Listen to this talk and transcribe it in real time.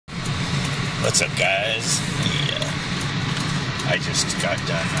What's up, guys? I just got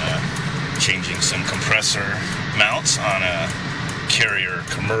done changing some compressor mounts on a Carrier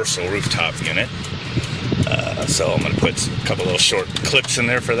commercial rooftop unit. So I'm going to put a couple little short clips in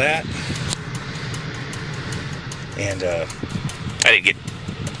there for that. And I didn't get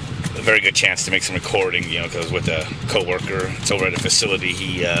a very good chance to make some recording, because I was with a co-worker. It's over at a facility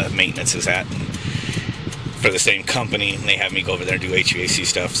he maintenance is at for the same company, and they have me go over there and do HVAC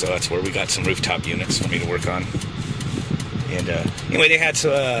stuff. So that's where we got some rooftop units for me to work on. And anyway, they had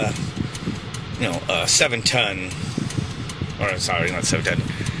 7-ton, or sorry, not 7-ton.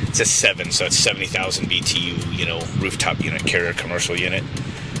 It says 7, so it's 70,000 BTU, rooftop unit, Carrier commercial unit.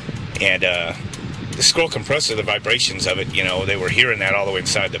 And the scroll compressor, the vibrations of it, they were hearing that all the way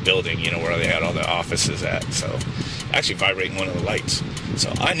inside the building, where they had all the offices at. So actually vibrating one of the lights.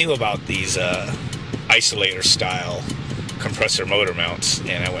 So I knew about these isolator style compressor motor mounts,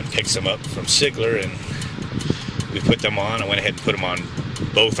 and I went and picked some up from Sigler, and we put them on. I went ahead and put them on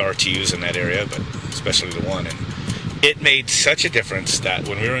both RTUs in that area, but especially the one. And it made such a difference that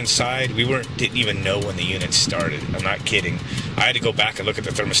when we were inside, we didn't even know when the unit started. I'm not kidding. I had to go back and look at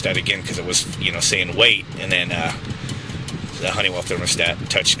the thermostat again because it was, saying wait, and then the Honeywell thermostat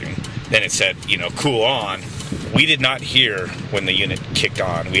touchscreen. Then it said, cool on. We did not hear when the unit kicked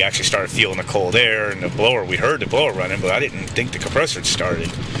on. We actually started feeling the cold air and the blower. We heard the blower running, but I didn't think the compressor had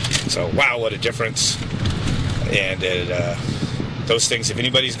started. So wow, what a difference! And those things, if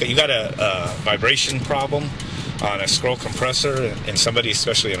anybody's got a vibration problem on a scroll compressor, and somebody,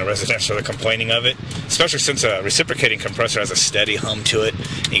 especially in a residential, are complaining of it, especially since a reciprocating compressor has a steady hum to it,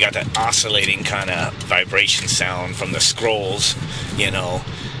 and you got that oscillating kind of vibration sound from the scrolls, you'll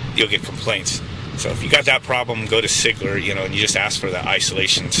get complaints. So if you got that problem, go to Sigler, and you just ask for the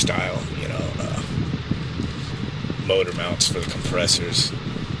isolation style, motor mounts for the compressors.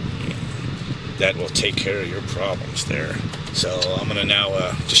 That will take care of your problems there. So I'm going to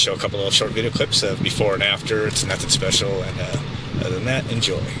now just show a couple of short video clips of before and after. It's nothing special, and other than that,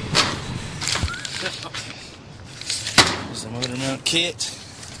 enjoy. Here's the motor mount kit.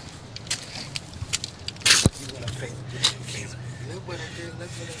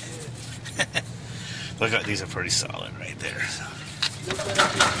 Look at these, are pretty solid right there. So.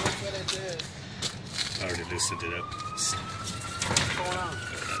 I already loosened it up. What's going on?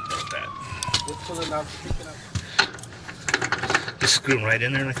 About that. Just screw them right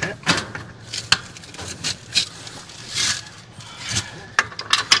in there like that.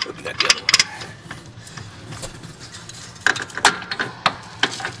 We got the other one.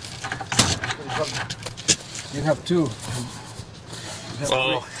 You have two.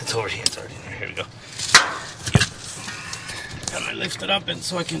 Oh, it's already in there. Here we go. I'm gonna lift it up, and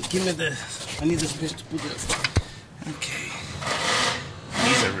so I can give me the. I need this bitch to put it. Okay.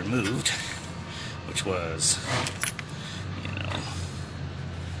 These are removed, which was,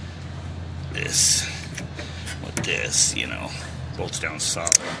 this with this, bolts down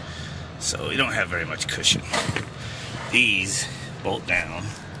solid. So you don't have very much cushion. These bolt down,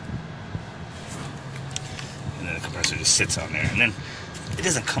 and then the compressor just sits on there. And then it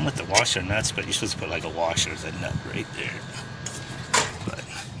doesn't come with the washer nuts, but you're supposed to put like a washer, a nut right there. But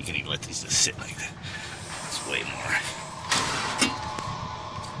you can even let these just sit like that. It's way more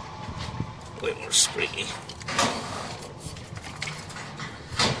springy.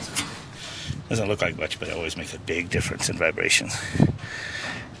 Doesn't look like much, but it always makes a big difference in vibration.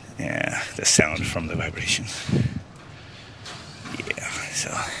 Yeah, the sound from the vibration. Yeah,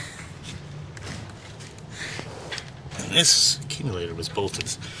 so. And this accumulator was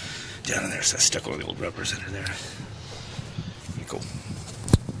bolted down in there, so I stuck all the old rubbers under there.